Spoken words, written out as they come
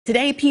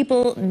Today,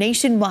 people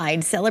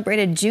nationwide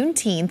celebrated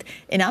Juneteenth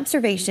in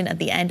observation of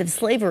the end of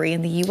slavery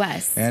in the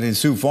U.S. And in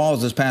Sioux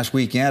Falls this past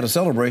weekend, a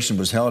celebration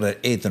was held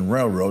at 8th and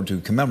Railroad to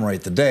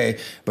commemorate the day.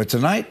 But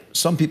tonight,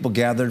 some people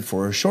gathered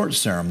for a short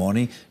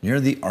ceremony near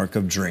the Arc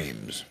of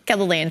Dreams.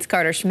 KELOLAND's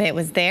Carter Schmidt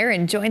was there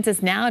and joins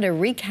us now to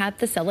recap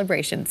the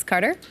celebrations.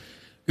 Carter?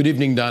 Good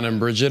evening, Don and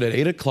Bridget. At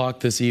 8 o'clock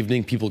this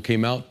evening, people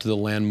came out to the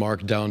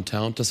landmark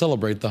downtown to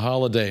celebrate the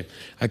holiday.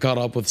 I caught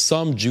up with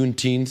some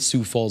Juneteenth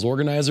Sioux Falls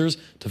organizers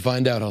to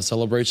find out how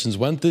celebrations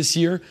went this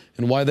year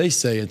and why they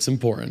say it's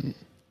important.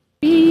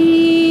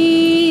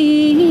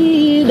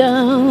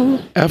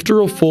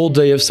 After a full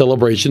day of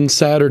celebration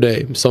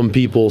Saturday, some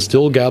people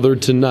still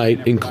gathered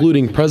tonight,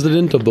 including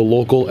president of the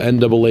local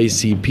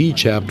NAACP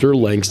chapter,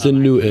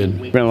 Langston Newton.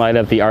 We're going to light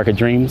up the Arc of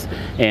Dreams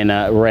in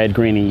red,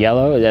 green, and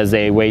yellow as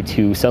a way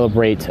to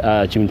celebrate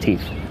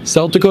Juneteenth.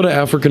 South Dakota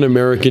African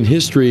American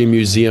History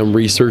Museum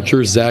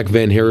researcher Zach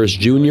Van Harris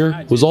Jr.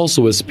 was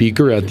also a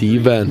speaker at the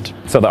event.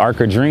 So the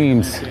Arc of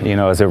Dreams,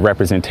 is a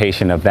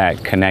representation of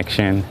that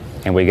connection,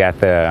 and we got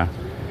the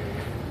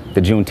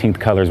Juneteenth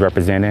colors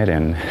represented,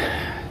 and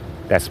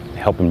that's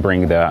helping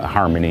bring the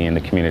harmony in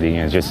the community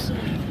and just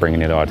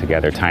bringing it all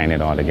together, tying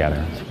it all together.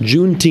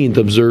 Juneteenth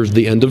observes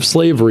the end of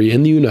slavery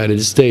in the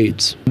United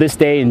States. This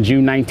day, in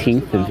June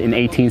 19th, in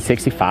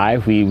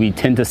 1865, we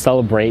tend to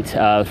celebrate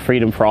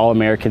freedom for all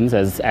Americans,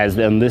 as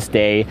on this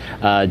day,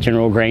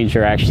 General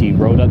Granger actually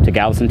rode up to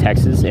Galveston,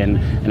 Texas, and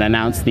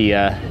announced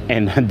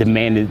and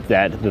demanded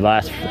that the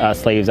last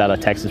slaves out of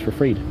Texas were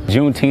freed.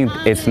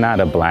 Juneteenth, it's not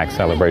a black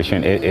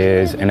celebration, it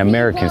is an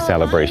American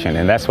celebration,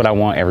 and that's what I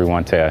want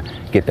everyone to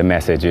get the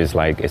message is,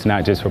 like, it's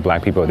not just for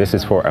black people, this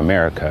is for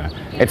America.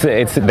 It's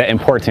the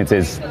importance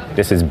is,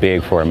 this is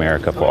big for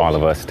America, for all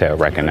of us to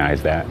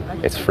recognize that.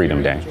 It's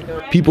Freedom Day.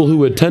 People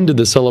who attended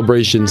the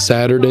celebration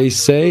Saturday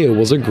say it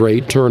was a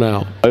great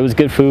turnout. It was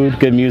good food,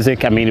 good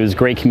music. I mean, it was a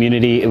great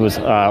community. It was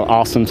an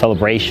awesome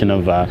celebration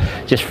of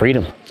just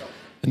freedom.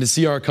 And to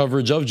see our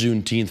coverage of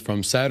Juneteenth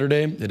from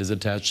Saturday, it is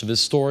attached to this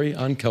story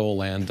on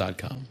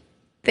KELOLAND.com.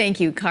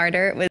 Thank you, Carter.